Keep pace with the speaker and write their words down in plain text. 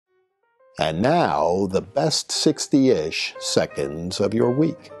And now, the best 60-ish seconds of your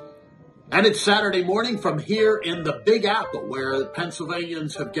week. And it's Saturday morning from here in the Big Apple, where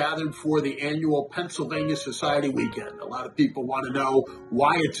Pennsylvanians have gathered for the annual Pennsylvania Society Weekend. A lot of people want to know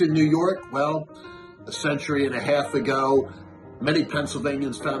why it's in New York. Well, a century and a half ago, many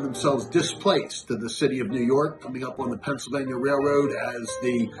Pennsylvanians found themselves displaced to the city of New York, coming up on the Pennsylvania Railroad as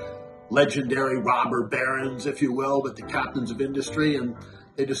the legendary robber barons, if you will, but the captains of industry, and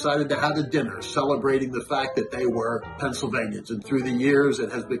they decided to have a dinner celebrating the fact that they were Pennsylvanians. And through the years, it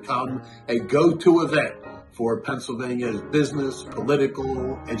has become a go-to event for Pennsylvania's business,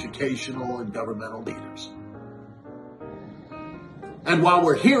 political, educational, and governmental leaders. And while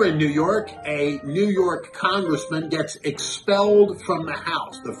we're here in New York, a New York congressman gets expelled from the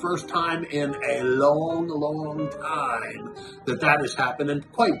House. The first time in a long, long time that has happened.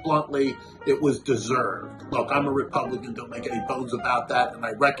 And quite bluntly, it was deserved. Look, I'm a Republican, don't make any bones about that. And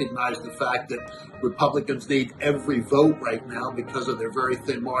I recognize the fact that Republicans need every vote right now because of their very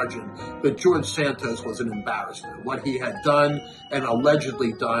thin margin. But George Santos was an embarrassment. What he had done and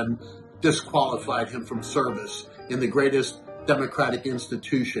allegedly done disqualified him from service in the greatest democratic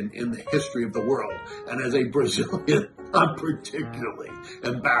institution in the history of the world. And as a Brazilian, I'm particularly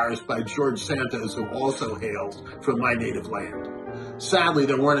embarrassed by George Santos, who also hails from my native land. Sadly,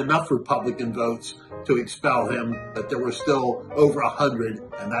 there weren't enough Republican votes to expel him, but there were still over 100,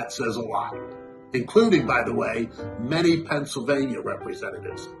 and that says a lot, including, by the way, many Pennsylvania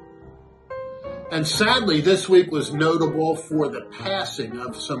representatives. And sadly, this week was notable for the passing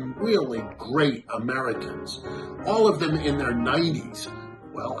of some really great Americans, all of them in their 90s.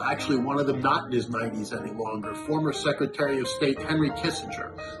 Well, actually, one of them not in his 90s any longer. Former Secretary of State Henry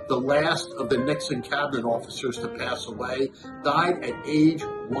Kissinger, the last of the Nixon cabinet officers to pass away, died at age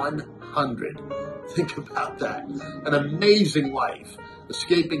 100. Think about that. An amazing life.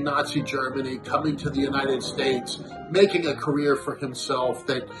 Escaping Nazi Germany, coming to the United States, making a career for himself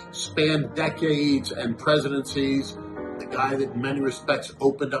that spanned decades and presidencies, the guy that in many respects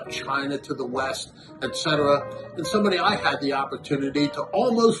opened up China to the West, etc., and somebody I had the opportunity to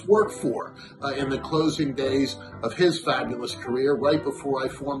almost work for in the closing days of his fabulous career. Right before I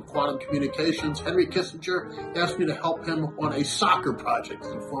formed Quantum Communications, Henry Kissinger asked me to help him on a soccer project.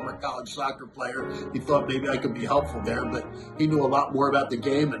 As a former college soccer player, he thought maybe I could be helpful there, but he knew a lot more about the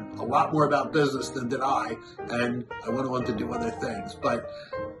game and a lot more about business than did I, and I went on to do other things. But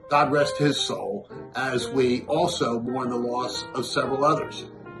God rest his soul, as we also mourn the loss of several others.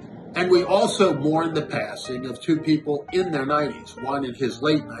 And we also mourn the passing of two people in their 90s, one in his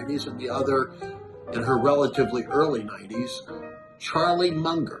late 90s and the other in her relatively early 90s. Charlie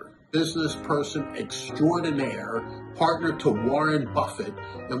Munger, business person extraordinaire, partner to Warren Buffett,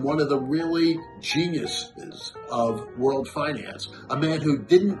 and one of the really geniuses of world finance, a man who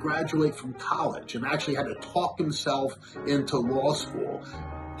didn't graduate from college and actually had to talk himself into law school.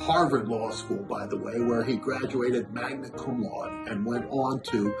 Harvard Law School, by the way, where he graduated magna cum laude and went on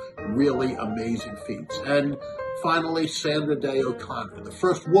to really amazing feats. And finally, Sandra Day O'Connor, the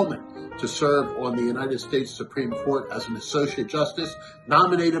first woman to serve on the United States Supreme Court as an Associate Justice,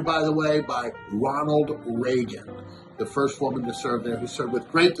 nominated, by the way, by Ronald Reagan, the first woman to serve there, who served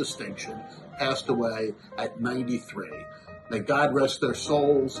with great distinction, passed away at 93. May God rest their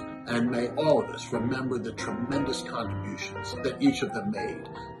souls, and may all of us remember the tremendous contributions that each of them made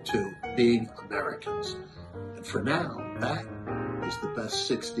to being Americans. And for now, that is the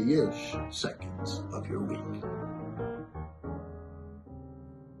best 60-ish seconds of your week.